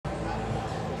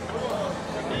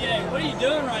What are you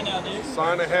doing right now, dude?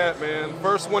 Sign a hat, man.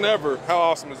 First one ever. How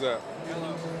awesome is that?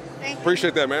 Thank you.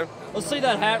 Appreciate that, man. Let's see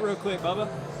that hat real quick, Bubba.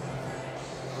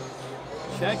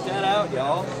 Check that out,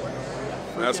 y'all.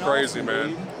 That's crazy, awesome, man.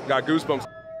 Dude. Got goosebumps.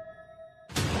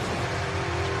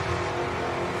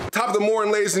 Top of the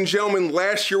morning, ladies and gentlemen.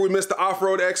 Last year we missed the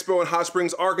Off-Road Expo in Hot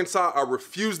Springs, Arkansas. I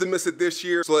refuse to miss it this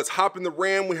year. So let's hop in the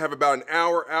Ram. We have about an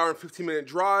hour and 15-minute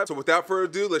drive. So without further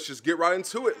ado, let's just get right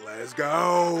into it. Let's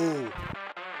go.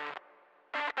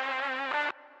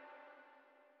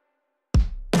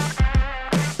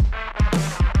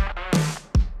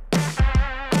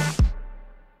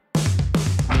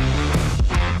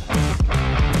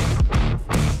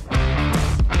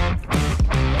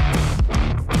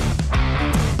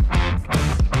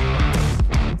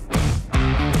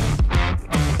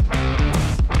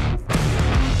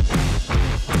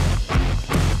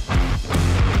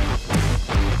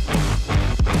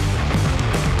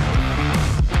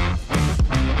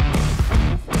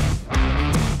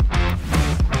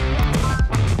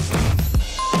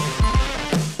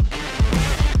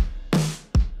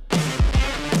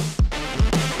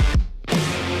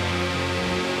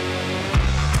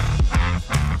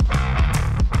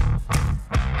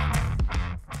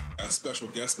 Special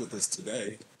guest with us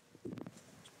today.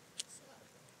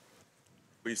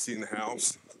 We see in the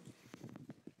house.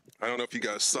 I don't know if you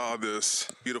guys saw this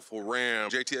beautiful Ram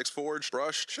JTX Forged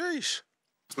brushed. Sheesh.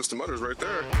 It's Mr. Mudders right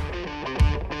there.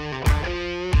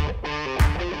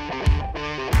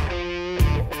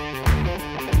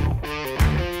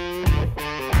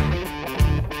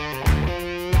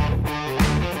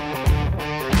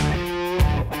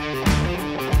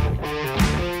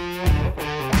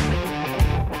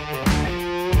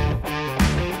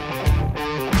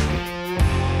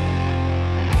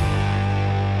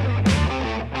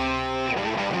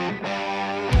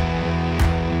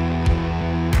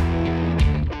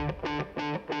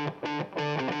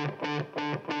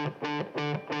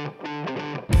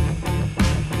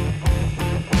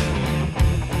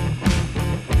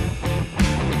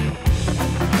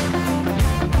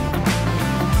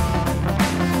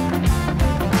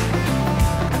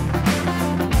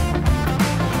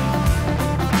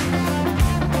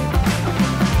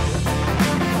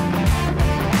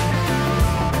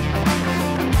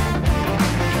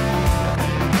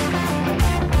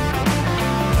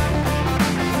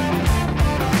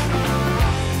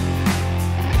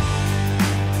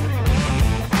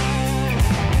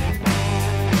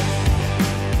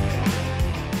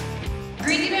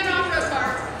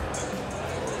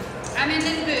 I'm in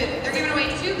this booth. They're giving away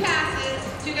 2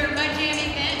 passes to their mud jam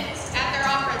event at their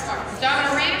off-road park. So I'm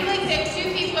gonna randomly pick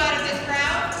 2 people out of this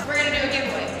crowd. We're gonna do a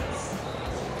giveaway.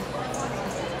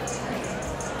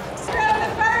 You drove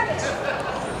the furthest.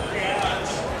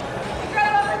 You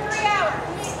drove over 3 hours.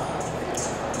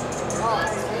 You drove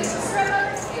over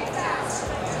 6 hours.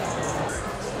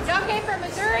 Y'all came from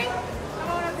Missouri? Come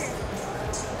on up here.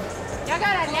 Y'all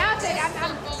gotta announce it. I'm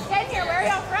getting here. Where are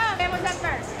y'all from? And what's up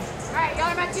first? All right, y'all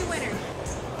are my 2 winners.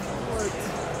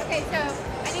 Okay, so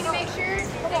I need to make sure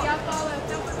that y'all follow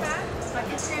Silver Path on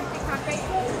Instagram, TikTok,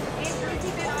 Facebook, and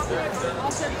Cruisy Bit Offroad.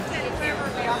 Also, you said a camera,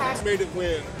 but y'all have Made it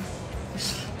win.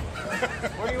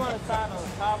 Where do you want to sign, on the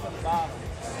top or the bottom?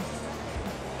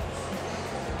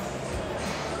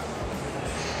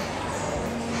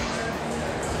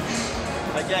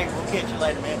 Hey, Jack, we'll catch you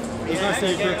later, man. Yeah, I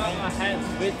can get all my hats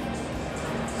with me.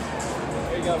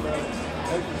 There you go, bro.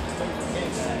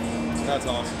 That's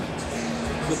awesome.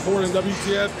 Supporting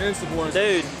WTF and supporting.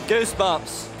 Dude,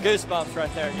 goosebumps. Goosebumps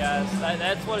right there, guys.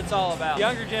 That's what it's all about.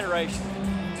 Younger generation.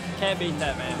 Can't beat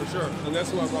that, man. For sure. And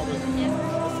that's what I brought with me.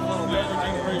 Younger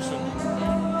generation.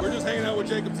 We're just hanging out with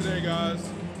Jacob today, guys.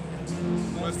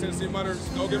 West Tennessee Mudders.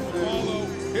 Go give him a follow.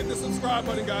 Hit the subscribe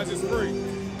button, guys. It's free.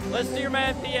 Listen to your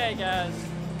man PA, guys.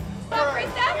 free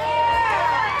stuff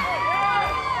here!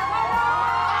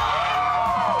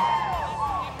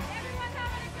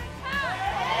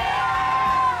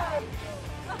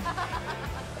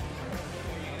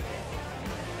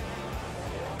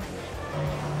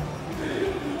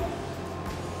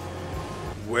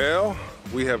 Well,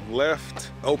 we have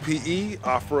left OPE,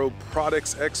 Offroad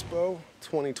Products Expo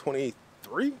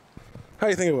 2023. How do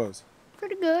you think it was?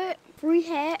 Pretty good. Free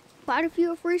hat, quite a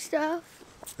few free stuff.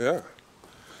 Yeah.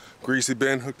 Greasy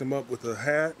Ben hooked him up with a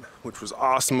hat, which was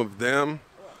awesome of them.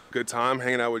 Good time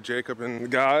hanging out with Jacob and the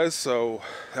guys, so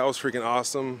that was freaking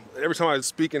awesome. Every time I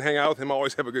speak and hang out with him, I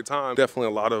always have a good time. Definitely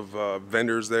a lot of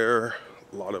vendors there,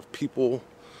 a lot of people.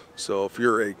 So if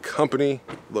you're a company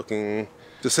looking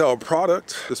to sell a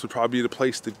product, this would probably be the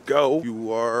place to go.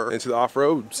 You are into the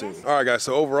off-road scene. All right, guys,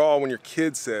 so overall, when your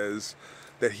kid says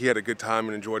that he had a good time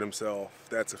and enjoyed himself.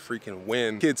 That's a freaking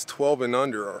win. Kids 12 and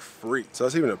under are free, so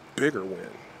that's even a bigger win.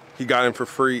 He got in for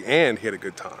free and he had a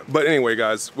good time. But anyway,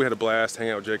 guys, we had a blast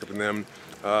hanging out with Jacob and them.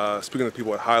 Speaking to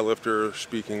people at High Lifter,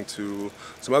 speaking to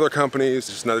some other companies.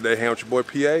 Just another day hanging out with your boy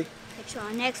PA. Catch you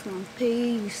on the next one.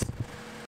 Peace.